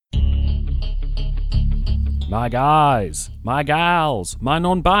my guys, my gals, my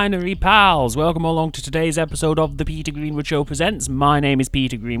non-binary pals. Welcome along to today's episode of The Peter Greenwood Show Presents. My name is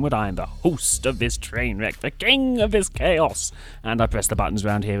Peter Greenwood. I am the host of this train wreck, the king of this chaos. And I press the buttons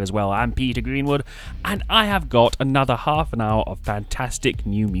around here as well. I'm Peter Greenwood, and I have got another half an hour of fantastic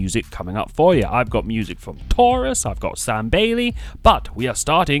new music coming up for you. I've got music from Taurus, I've got Sam Bailey, but we are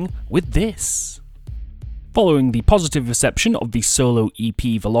starting with this. Following the positive reception of the solo EP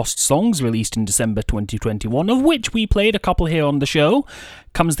The Lost Songs released in December 2021, of which we played a couple here on the show,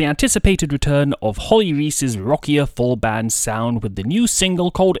 comes the anticipated return of Holly Reese's rockier full band sound with the new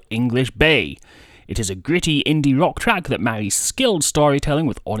single called English Bay. It is a gritty indie rock track that marries skilled storytelling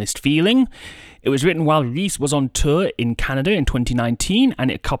with honest feeling. It was written while Reese was on tour in Canada in 2019, and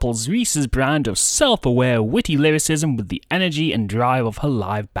it couples Reese's brand of self-aware, witty lyricism with the energy and drive of her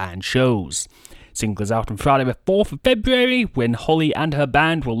live band shows. Single is out on Friday the 4th of February, when Holly and her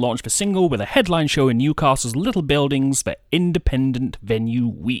band will launch the single with a headline show in Newcastle's Little Buildings for Independent Venue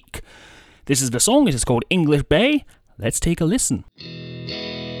Week. This is the song, it is called English Bay. Let's take a listen.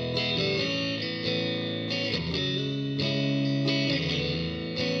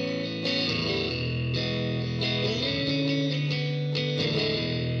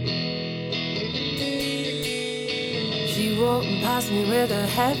 She walking past me with her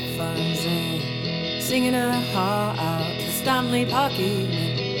headphones in, singing her heart out to the Stanley Park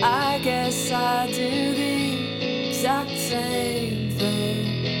evening. I guess I do the exact same thing.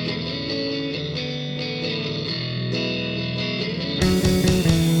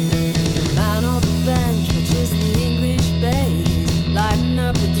 The man on the bench watches the English Bay, lighting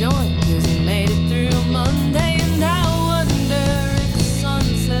up a joint 'cause he made it through Monday. And I wonder if the sun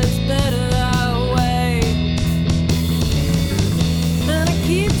sets better that way. And I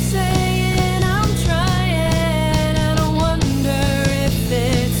keep saying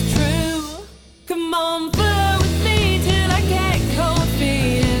Come on, fly with me till I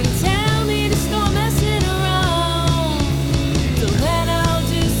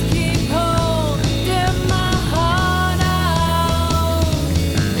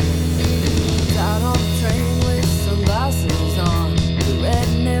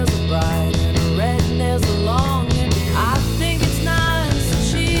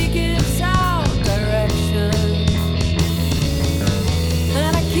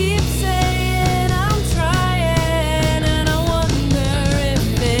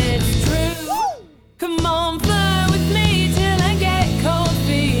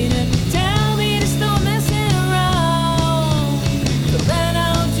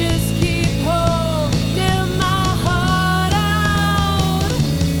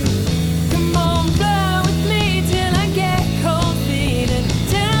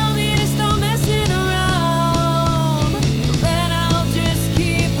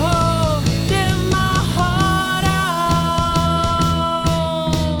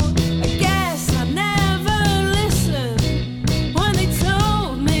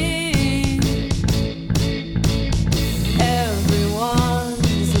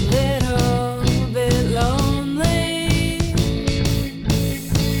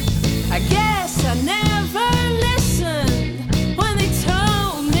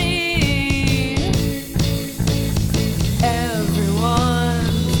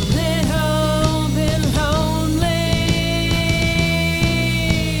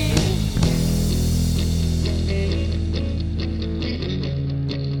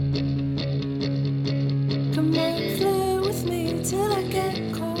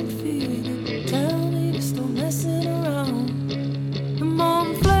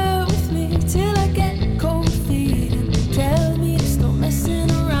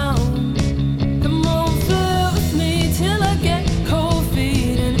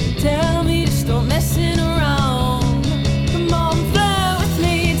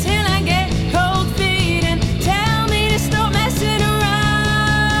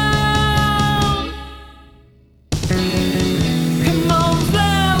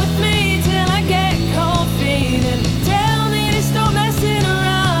get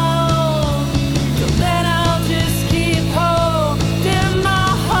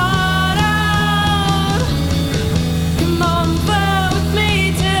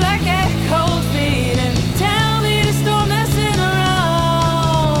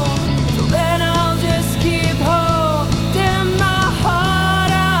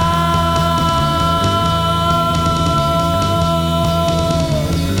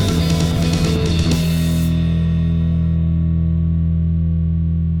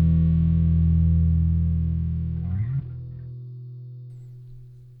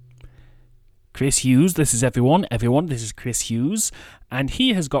Chris Hughes. This is everyone. This is Chris Hughes. And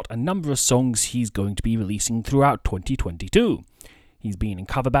he has got a number of songs he's going to be releasing throughout 2022. He's been in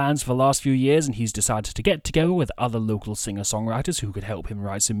cover bands for the last few years, and he's decided to get together with other local singer-songwriters who could help him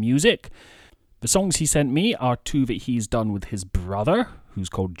write some music. The songs he sent me are two that he's done with his brother, who's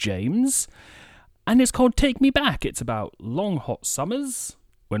called James. And it's called Take Me Back. It's about long hot summers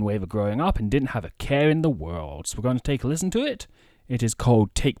when we were growing up and didn't have a care in the world. So we're going to take a listen to it. It is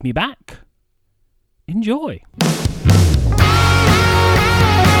called Take Me Back. Enjoy.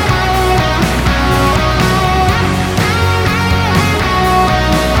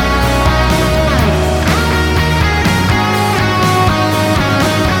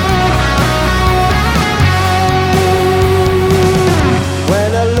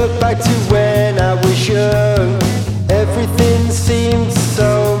 When I look back to when I was young, everything seemed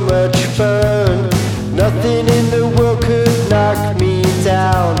so much fun. Nothing in the world could knock me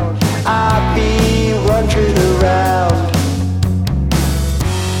down. I'd be wandering around.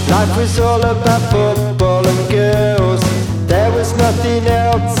 Life was all about football and girls. There was nothing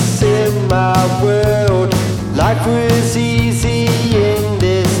else in my world. Life was easy in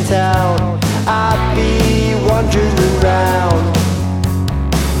this town. I'd be wandering around.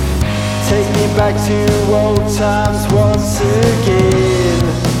 Take me back to old times once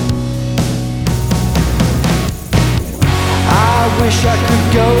again. I wish I could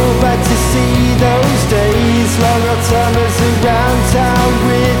go back to see those days. Long hot summers around town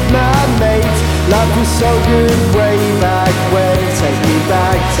with my mates. Life was so good way back when. Take me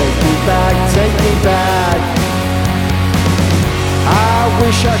back, take me back, take me back. I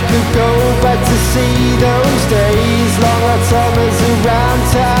wish I could go back to see those days. Long hot summers around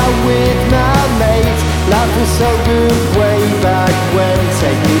town with my mates. Life was so good way back when.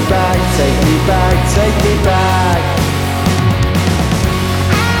 Take me back, take me back, take me back.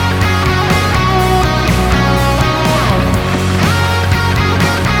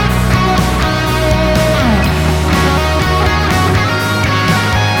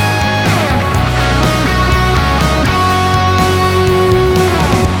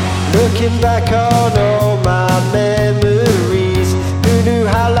 Looking back on all my memories, who knew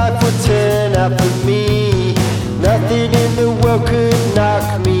how life would turn out for me? Nothing in the world could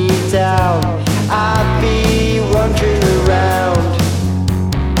knock me down. I'd be wandering around.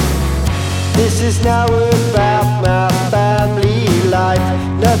 This is now about my family life.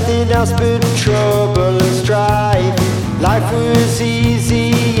 Nothing else but trouble and strife. Life was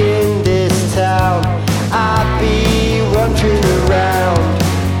easy in this town. I'd be wandering around.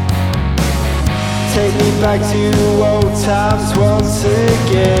 Take me back to old times once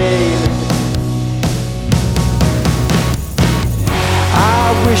again.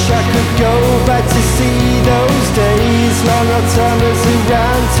 I wish I could go back to see those days. Long hot summers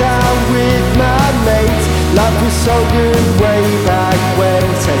around town with my mates. Life was so good way back when.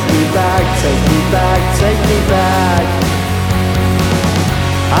 Take me back, take me back, take me back.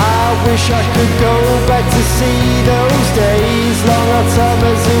 I wish I could go back to see those days. Long hot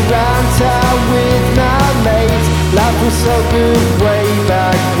summers around town with my mates. Life was so good way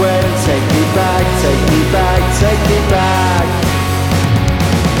back when. Take me back, take me back, take me back.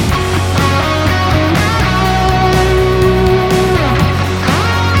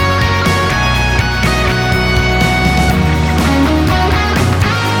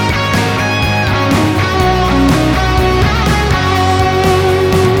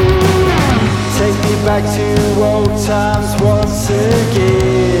 Back to old times once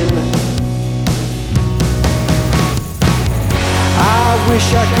again. I wish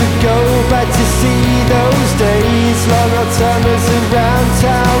I could go back to see those days. Long hot summers around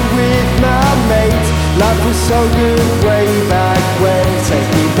town with my mates. Life was so good way back when. Take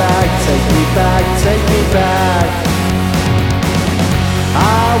me back, take me back, take me back.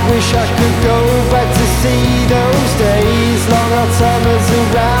 I wish I could go back to see those days. Long hot summers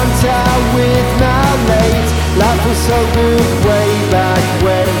around town with my mates. Life was so good way back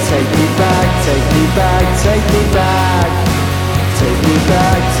when. Take me back, take me back, take me back. Take me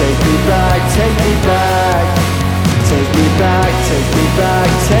back, take me back, take me back. Take me back, take me back,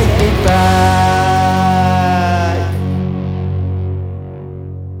 take me back.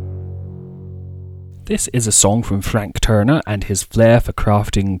 This is a song from Frank Turner, and his flair for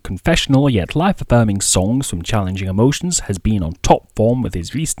crafting confessional yet life-affirming songs from challenging emotions has been on top form with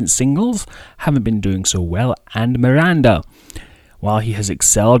his recent singles, Haven't Been Doing So Well and Miranda. While he has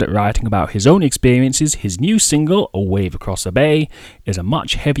excelled at writing about his own experiences, his new single, A Wave Across the Bay, is a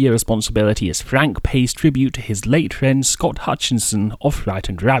much heavier responsibility as Frank pays tribute to his late friend Scott Hutchinson of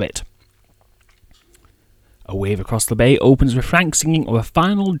Frightened Rabbit. A Wave Across the Bay opens with Frank singing of a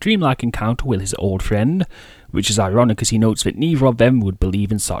final dreamlike encounter with his old friend, which is ironic as he notes that neither of them would believe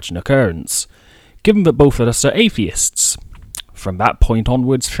in such an occurrence, given that both of us are atheists. From that point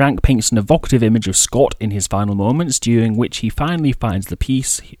onwards, Frank paints an evocative image of Scott in his final moments, during which he finally finds the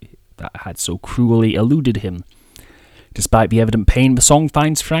peace that had so cruelly eluded him. Despite the evident pain, the song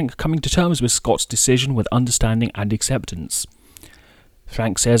finds Frank coming to terms with Scott's decision with understanding and acceptance.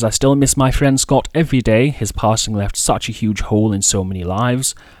 Frank says, "I still miss my friend Scott every day. His passing left such a huge hole in so many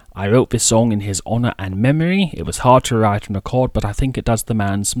lives. I wrote this song in his honour and memory. It was hard to write and record, but I think it does the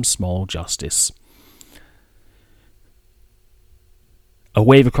man some small justice." A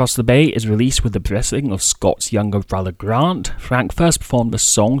Wave Across the Bay is released with the blessing of Scott's younger brother Grant. Frank first performed the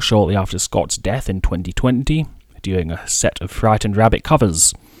song shortly after Scott's death in 2020, during a set of Frightened Rabbit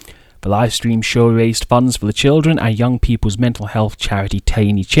covers. The live stream show raised funds for the children and young people's mental health charity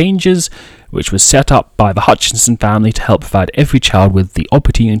Tiny Changes, which was set up by the Hutchinson family to help provide every child with the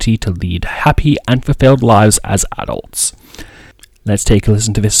opportunity to lead happy and fulfilled lives as adults. Let's take a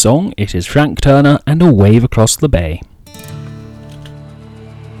listen to this song. It is Frank Turner and A Wave Across the Bay.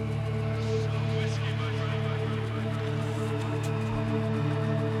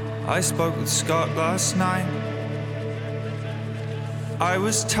 I spoke with Scott last night. I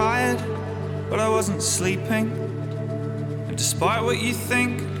was tired, but I wasn't sleeping. And despite what you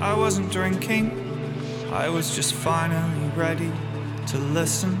think, I wasn't drinking. I was just finally ready to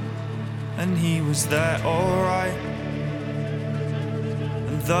listen, and he was there alright.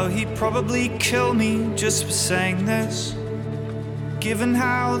 And though he'd probably kill me just for saying this, given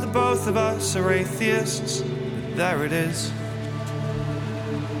how the both of us are atheists, but there it is.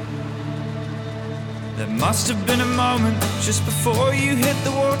 There must have been a moment just before you hit the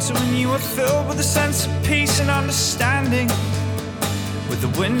water when you were filled with a sense of peace and understanding, with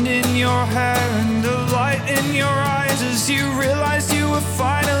the wind in your hair and the light in your eyes as you realized you were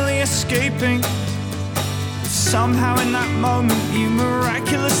finally escaping. But somehow in that moment you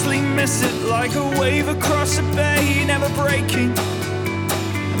miraculously miss it, like a wave across a bay, never breaking.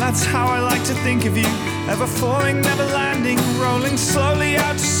 And that's how I like to think of you, ever falling, never landing, rolling slowly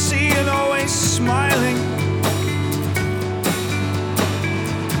out to sea and always smiling.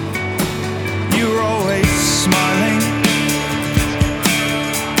 You're always smiling.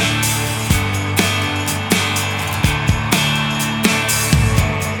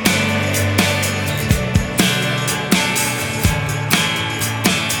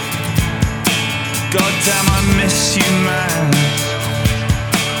 Goddamn, I miss you, man.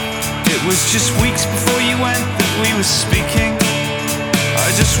 It was just weeks before you went that we were speaking. I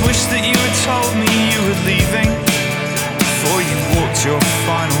just wish that you had told me you were leaving before you walked your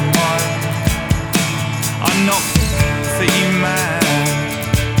final mile. I'm not for you, man,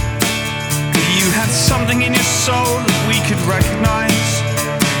 but you had something in your soul that we could recognize.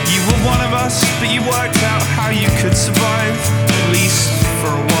 You were one of us, but you worked out how you could survive, at least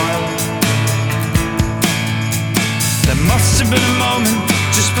for a while. There must have been a moment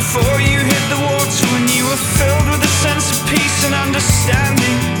just before you hit the water when you were filled with a sense of peace and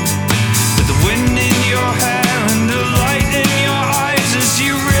understanding, with the wind in your hair and the light in your eyes as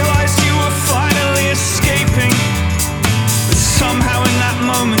you realized you were finally escaping. But somehow in that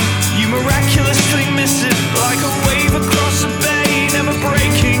moment you miraculously miss it, like a wave across a bay, never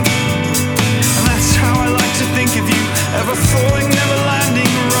breaking. And that's how I like to think of you, ever falling, never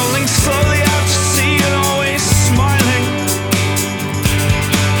landing, rolling slowly out to sea and always smiling.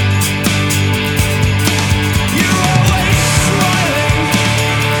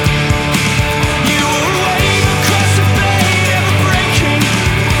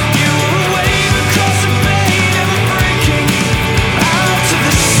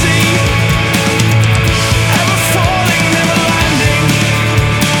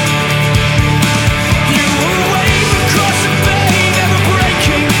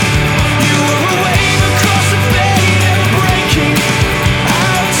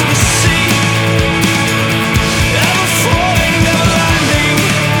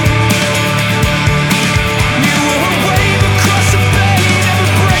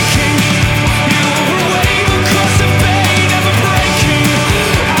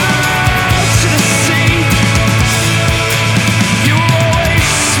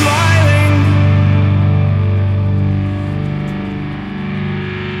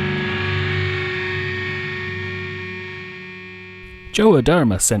 Joe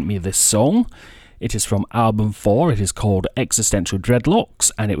Aderma sent me this song. It is from album 4, it is called Existential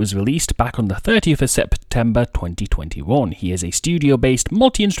Dreadlocks, and it was released back on the 30th of September 2021. He is a studio-based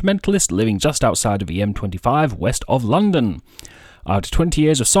multi-instrumentalist living just outside of the M25, west of London. After 20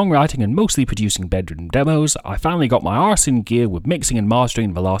 years of songwriting and mostly producing bedroom demos, I finally got my arse in gear with mixing and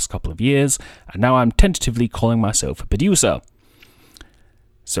mastering the last couple of years, and now I'm tentatively calling myself a producer.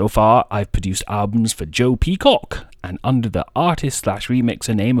 So far, I've produced albums for Joe Peacock, and under the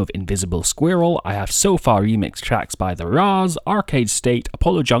artist/remixer name of Invisible Squirrel, I have so far remixed tracks by The Raz, Arcade State,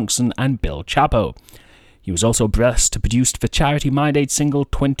 Apollo Junction, and Bill Chapo. He was also blessed to produce the charity Mind Aid single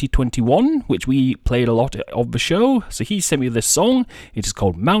 2021, which we played a lot of the show, so he sent me this song. It is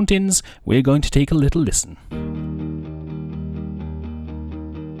called Mountains. We're going to take a little listen.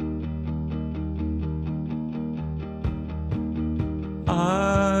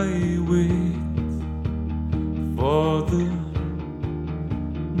 I wait for the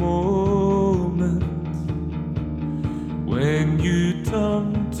moment when you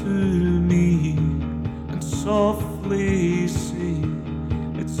turn to me and softly say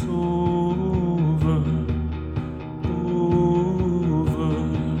it's over.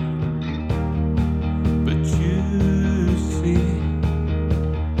 But you see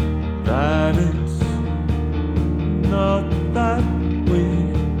that it's not that way,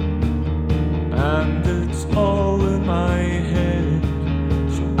 and it's all in my head,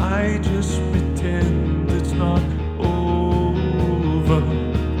 so I just pretend it's not over.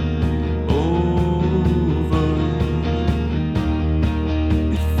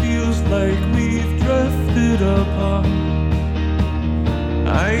 It feels like we've drifted apart.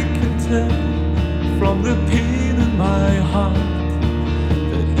 I can tell from the pain in my heart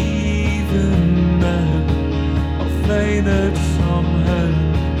that even now I'll find it somehow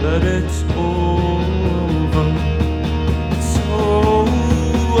that it's over. It's over.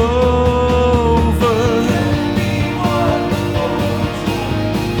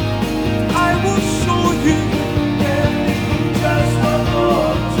 I will show you. Just one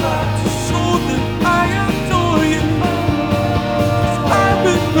more try to show that I adore you. I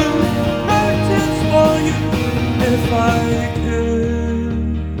would move mountains for you if I could.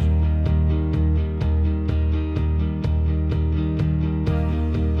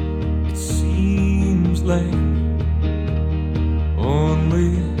 It seems like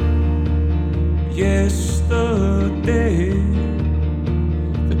only yesterday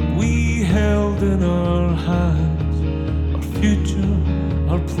that we held in our hands our future,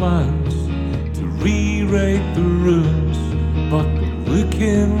 our plans to rewrite the rules, but we're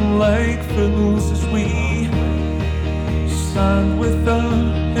looking like fools as we stand with our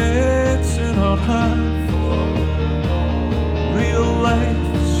heads in our hands. Real life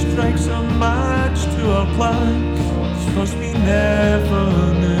strikes a match to our plans, 'cause we never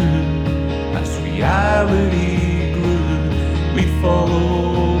knew as reality grew we'd fall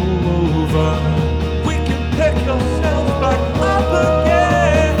over. We can pick ourselves back up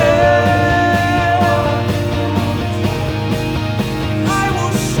again. I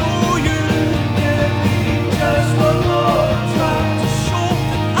will show you. Just one more try to show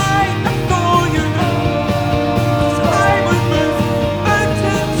that I adore you. 'Cause I would move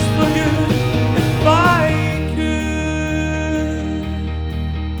mountains for you if I could.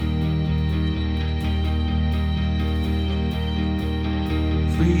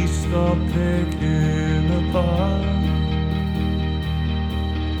 Please stop picking apart,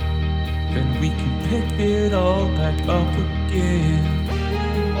 then we can pick it all back up again.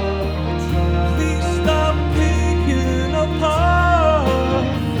 Please stop picking apart,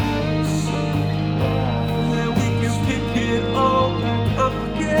 then we can pick it all back up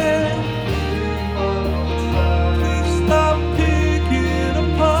again. Please stop picking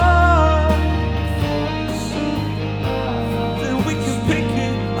apart, then we can pick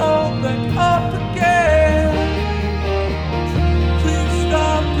it all back up again. Please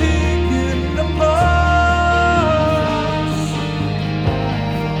stop picking apart,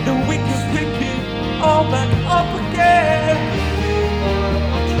 then we can pick it all back up again.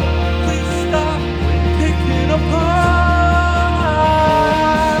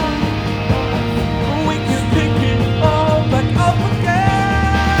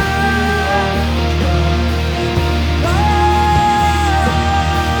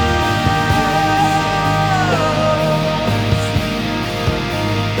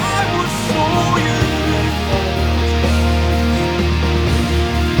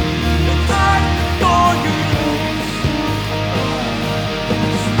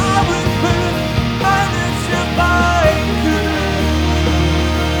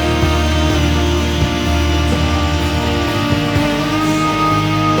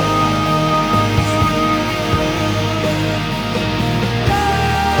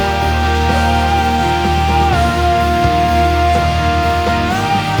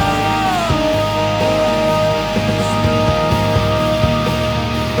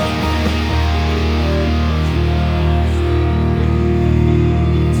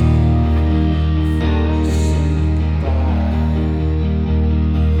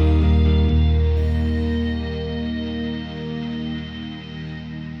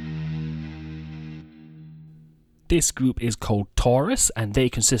 This group is called Taurus, and they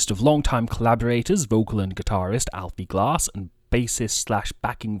consist of longtime collaborators, vocal and guitarist Alfie Glass and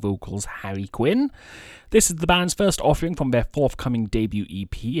bassist/backing vocals Harry Quinn. This is the band's first offering from their forthcoming debut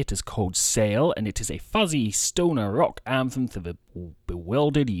EP. It is called Sail, and it is a fuzzy stoner rock anthem to the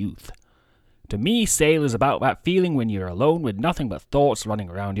bewildered youth. To me, Sail is about that feeling when you're alone with nothing but thoughts running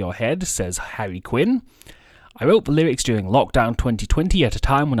around your head, says Harry Quinn. I wrote the lyrics during lockdown 2020 at a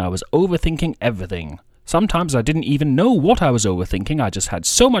time when I was overthinking everything. Sometimes I didn't even know what I was overthinking, I just had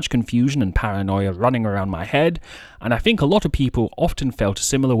so much confusion and paranoia running around my head, and I think a lot of people often felt a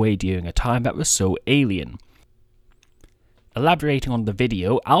similar way during a time that was so alien. Elaborating on the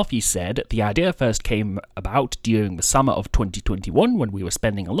video, Alfie said, the idea first came about during the summer of 2021 when we were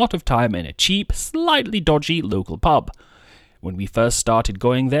spending a lot of time in a cheap, slightly dodgy local pub. When we first started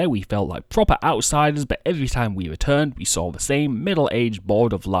going there, we felt like proper outsiders, but every time we returned, we saw the same middle-aged,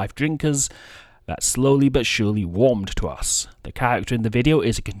 bored-of-life drinkers that slowly but surely warmed to us. The character in the video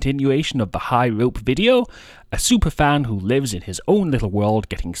is a continuation of the High Rope video, a superfan who lives in his own little world,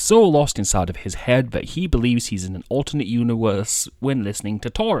 getting so lost inside of his head that he believes he's in an alternate universe when listening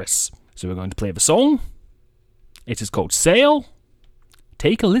to Taurus. So we're going to play the song. It is called Sail.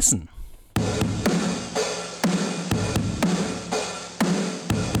 Take a listen.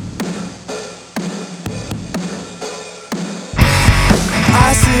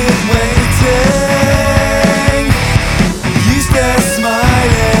 I sit waiting, you stare smiling.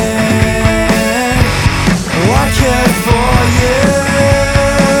 I care for you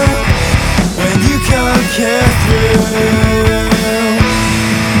when you can't care through.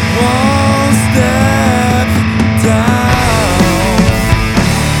 One step down,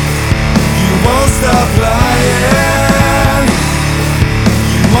 you won't stop lying.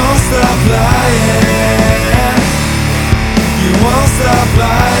 You won't stop lying. You won't stop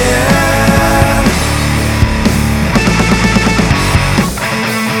lying.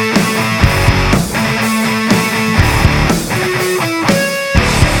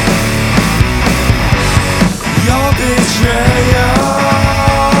 Your betrayal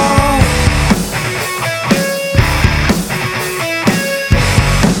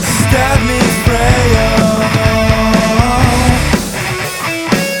stab me frail.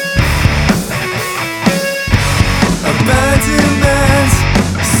 Abandonment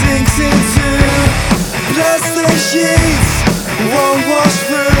sinks into plastic sheets, won't wash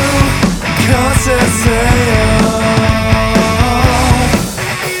through, can't sail.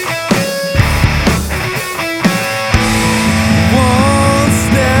 One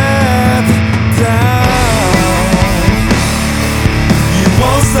step down, you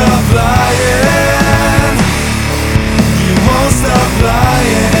won't stop lying. You won't stop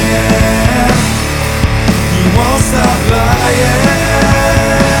lying. You won't stop lying.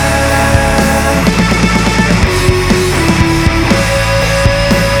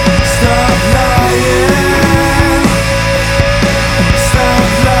 Stop lying. Stop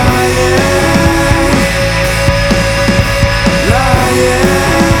lying. Lying.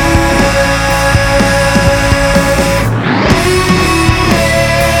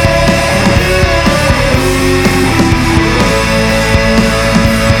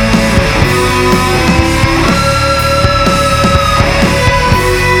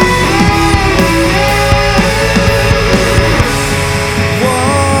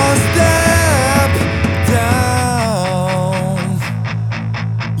 One step down,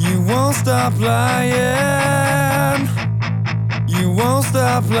 you won't stop lying. You won't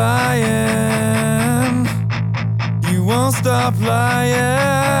stop lying. You won't stop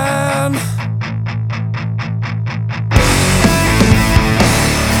lying.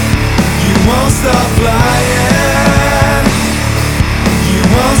 You won't stop lying. You won't stop lying. You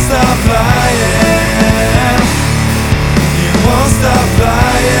won't stop lying. You won't stop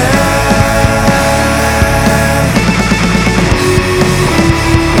lying.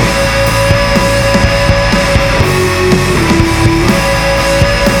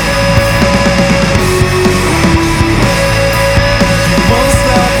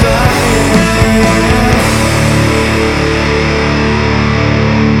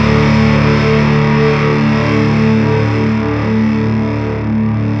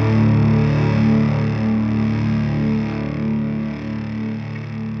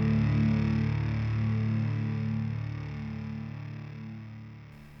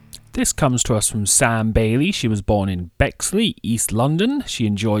 This comes to us from Sam Bailey. She was born in Bexley, East London. She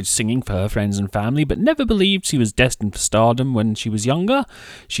enjoyed singing for her friends and family, but never believed she was destined for stardom when she was younger.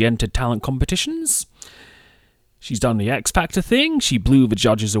 She entered talent competitions. She's done the X Factor thing. She blew the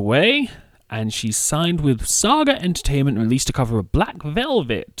judges away. And she's signed with Saga Entertainment and released a cover of Black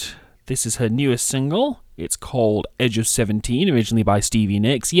Velvet. This is her newest single. It's called Edge of 17, originally by Stevie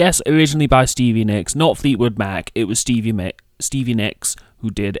Nicks. Yes, originally by Stevie Nicks, not Fleetwood Mac. It was Stevie Nicks who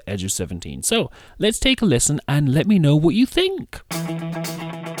did Edge of 17. So, let's take a listen and let me know what you think.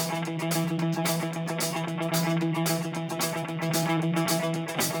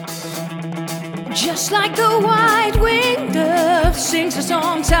 Just like the white-winged dove sings a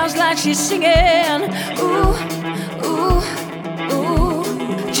song, sounds like she's singing. Ooh, ooh,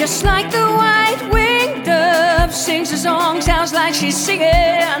 ooh. Just like the white-winged dove sings a song, sounds like she's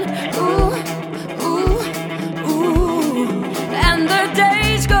singing. Ooh, ooh, ooh. And the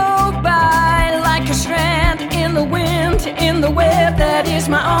days go by like a strand in the wind, in the web that is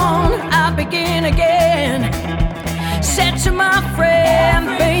my own. I begin again. Said to my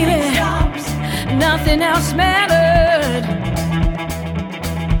friend, baby, nothing else mattered.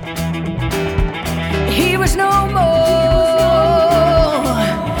 He was no more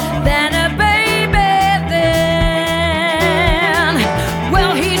than a baby then.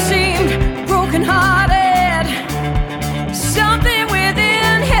 Well, he seemed broken-hearted, something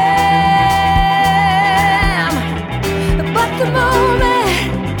within him. But the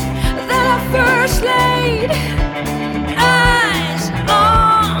moment that I first laid eyes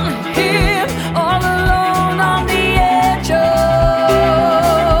on him, all alone on the edge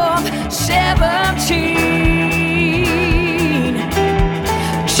of 17.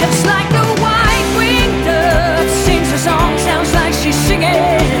 Just like the white-winged dove sings a song, sounds like she's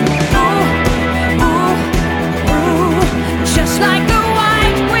singing. Ooh, ooh, ooh. Just like the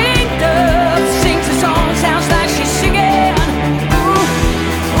white-winged dove sings a song, sounds like she's singing. Ooh,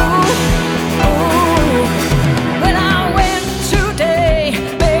 ooh, ooh. When I went today,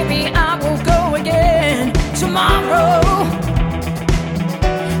 baby, I will go again tomorrow.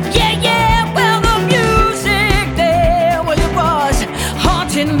 Yeah, yeah, well, the music there, well, it was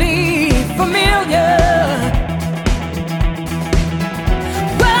hauntingly familiar.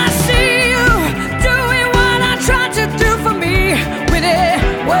 Well, I see you doing what I tried to do for me, with it,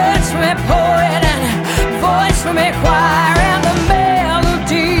 words from a poet and voice from a choir and the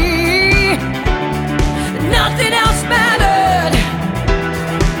melody. Nothing else mattered.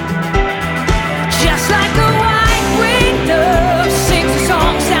 Just like the white-winged dove sings a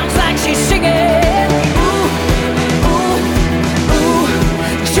song, sounds like she's singing. Ooh, ooh, ooh.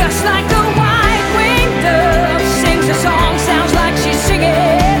 Just like the white-winged dove sings a song, sounds like she's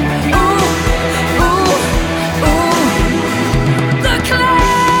singing. Ooh, ooh, ooh. The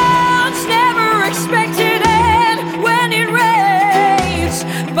clouds never expected it when it rains,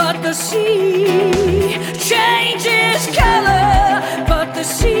 but the sea changes color, but the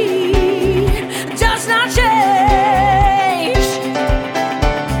sea does not change.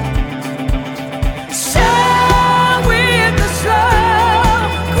 So with the slow,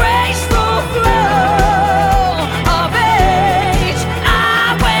 graceful flow of age,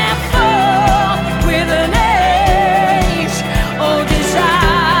 I went forth with an age of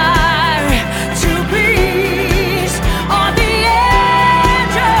desire to please on the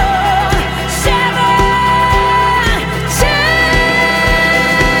edge of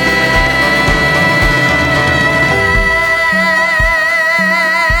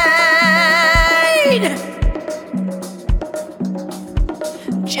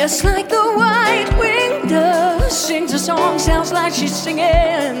Just like the white-winged dove sings a song, sounds like she's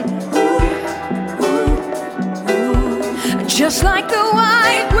singing. Ooh, ooh, ooh. Just like the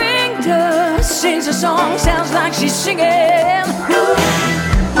white-winged dove sings a song, sounds like she's singing. Ooh,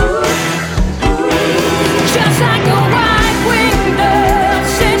 ooh, ooh. Just like the white-winged dove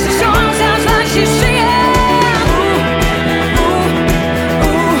sings a song, sounds like she's singing. Ooh, ooh,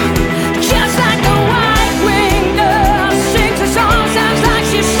 ooh. Just like the white-winged dove sings a song, sounds like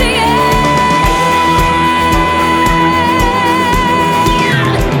she's singing.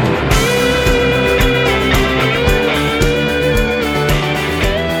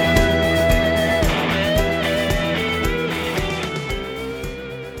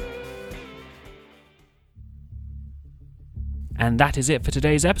 And that is it for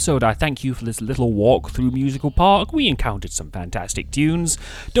today's episode. I thank you for this little walk through Musical Park. We encountered some fantastic tunes.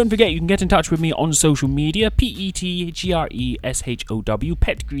 Don't forget you can get in touch with me on social media. PETGRESHOW.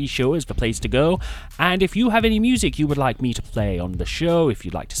 Petgree Show is the place to go. And if you have any music you would like me to play on the show, if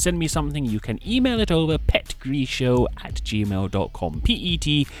you'd like to send me something, you can email it over petgreeshow@gmail.com.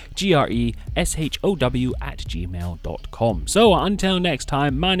 PETGRESHOW@gmail.com. So until next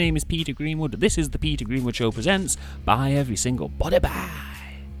time, my name is Peter Greenwood. This is the Peter Greenwood Show Presents. Bye every single body. Bye.